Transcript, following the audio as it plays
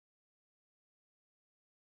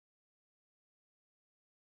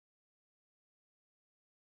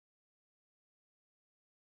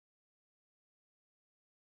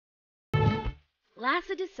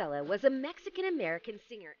Lhasa De Sela was a Mexican-American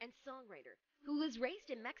singer and songwriter who was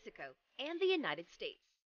raised in Mexico and the United States.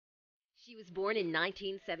 She was born in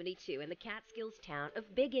 1972 in the Catskills town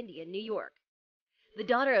of Big Indian, New York. The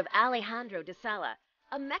daughter of Alejandro De Sela,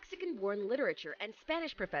 a Mexican-born literature and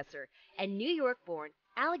Spanish professor, and New York-born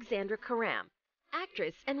Alexandra Caram,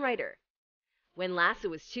 actress and writer. When Lhasa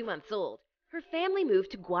was 2 months old, her family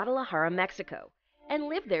moved to Guadalajara, Mexico, and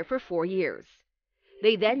lived there for 4 years.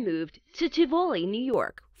 They then moved to Tivoli, New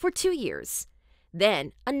York, for 2 years.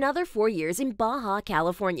 Then another 4 years in Baja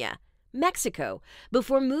California, Mexico,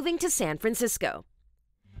 before moving to San Francisco.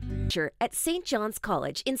 At St. John's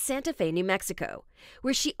College in Santa Fe, New Mexico,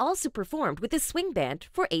 where she also performed with a swing band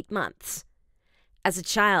for 8 months. As a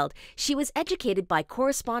child, she was educated by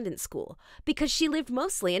correspondence school because she lived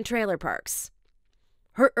mostly in trailer parks.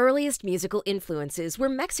 Her earliest musical influences were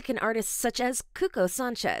Mexican artists such as Cuco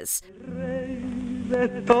Sanchez,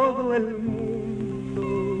 de todo el mundo.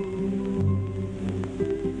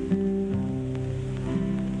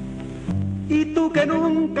 Y tú que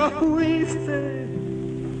nunca fuiste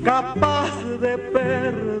capaz de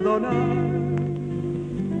perdonar.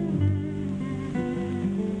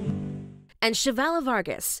 And Chevala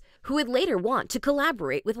Vargas, who would later want to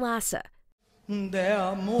collaborate with Lhasa. De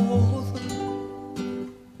amor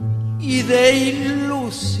y de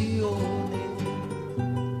ilusiones.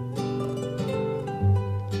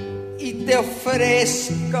 Y te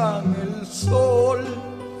ofrezcan el sol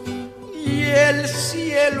y el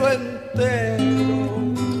cielo entero.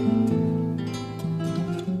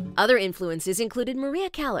 Other influences included Maria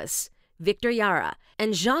Callas, Victor Jara,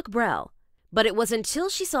 and Jacques Brel. But it was until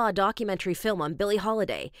she saw a documentary film on Billie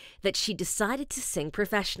Holiday that she decided to sing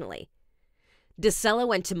professionally. De Sela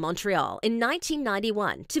went to Montreal in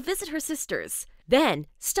 1991 to visit her sisters, then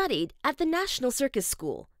studied at the National Circus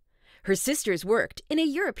School. Her sisters worked in a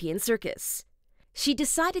European circus. She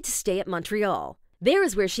decided to stay at Montreal. There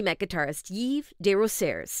is where she met guitarist Yves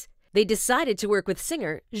Desrosiers. They decided to work with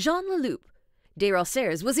singer Jean Leloup.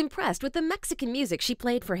 Desrosiers was impressed with the Mexican music she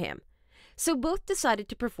played for him, so both decided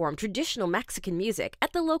to perform traditional Mexican music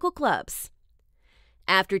at the local clubs.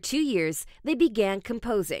 After 2 years, they began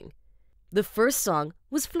composing. The first song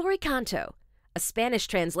was Floricanto, a Spanish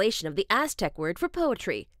translation of the Aztec word for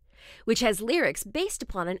poetry, which has lyrics based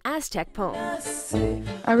upon an Aztec poem.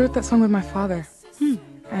 I wrote that song with my father,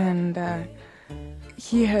 and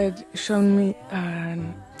he had shown me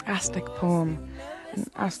an Aztec poem. And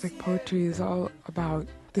Aztec poetry is all about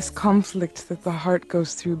this conflict that the heart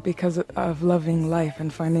goes through because of loving life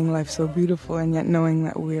and finding life so beautiful, and yet knowing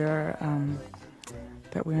that we're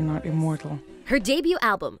not immortal. Her debut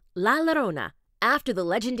album, La Llorona, after the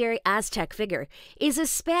legendary Aztec figure, is a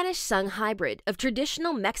Spanish-sung hybrid of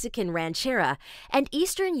traditional Mexican ranchera and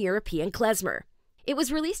Eastern European klezmer. It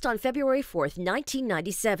was released on February 4th,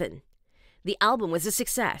 1997. The album was a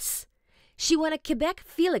success. She won a Quebec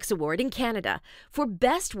Felix Award in Canada for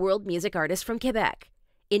Best World Music Artist from Quebec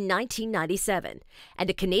in 1997, and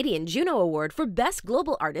a Canadian Juno Award for Best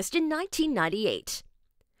Global Artist in 1998.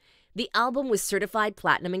 The album was certified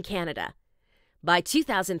platinum in Canada. By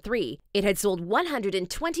 2003, it had sold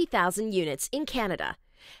 120,000 units in Canada,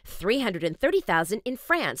 330,000 in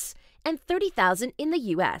France, and 30,000 in the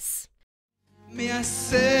U.S. Me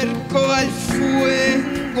acerco al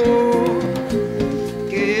fuego,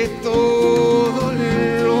 que todo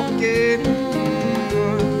lo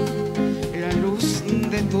quema, la luz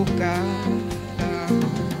de tu cara,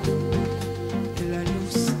 la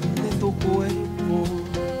luz de tu cuerpo,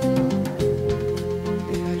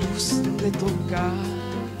 la luz de tu cara,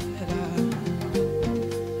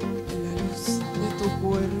 la luz de tu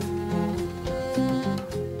cuerpo.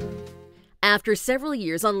 After several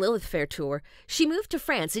years on Lilith Fair tour, she moved to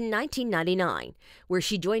France in 1999, where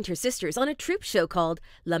she joined her sisters on a troupe show called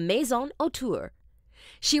La Maison Autour.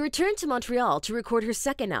 She returned to Montreal to record her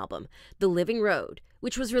second album, The Living Road,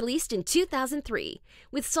 which was released in 2003,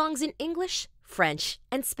 with songs in English, French,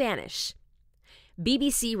 and Spanish.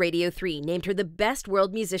 BBC Radio 3 named her the Best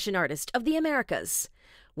World Musician Artist of the Americas,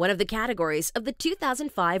 one of the categories of the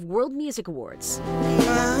 2005 World Music Awards.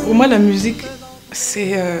 Pour moi, la musique,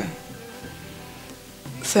 c'est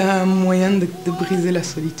un moyen de briser la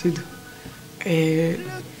solitude et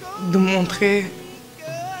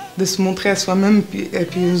de se montrer à soi-même et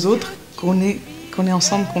puis aux autres qu'on est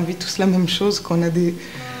ensemble, qu'on vit tous la même chose, qu'on n'est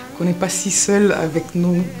pas si seul avec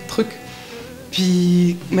nos trucs.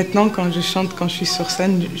 Puis maintenant, quand je chante, quand je suis sur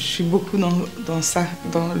scène, je suis beaucoup dans ça,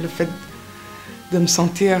 dans le fait de me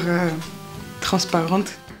sentir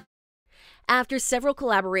transparente. After several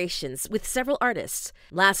collaborations with several artists,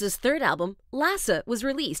 Lhasa's third album, Lhasa, was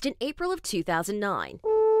released in April of 2009.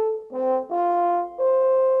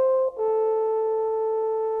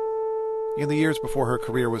 In the years before her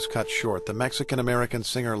career was cut short, the Mexican-American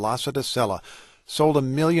singer Lhasa De Sela sold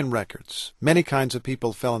 1 million records. Many kinds of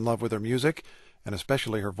people fell in love with her music, and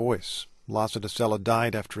especially her voice. Lhasa De Sela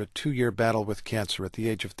died after a 2-year battle with cancer at the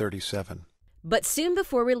age of 37. But soon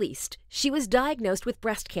before release, she was diagnosed with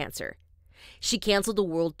breast cancer. She canceled a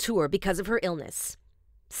world tour because of her illness.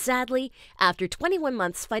 Sadly, after 21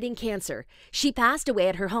 months fighting cancer, she passed away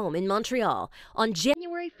at her home in Montreal on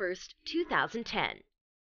January 1st, 2010.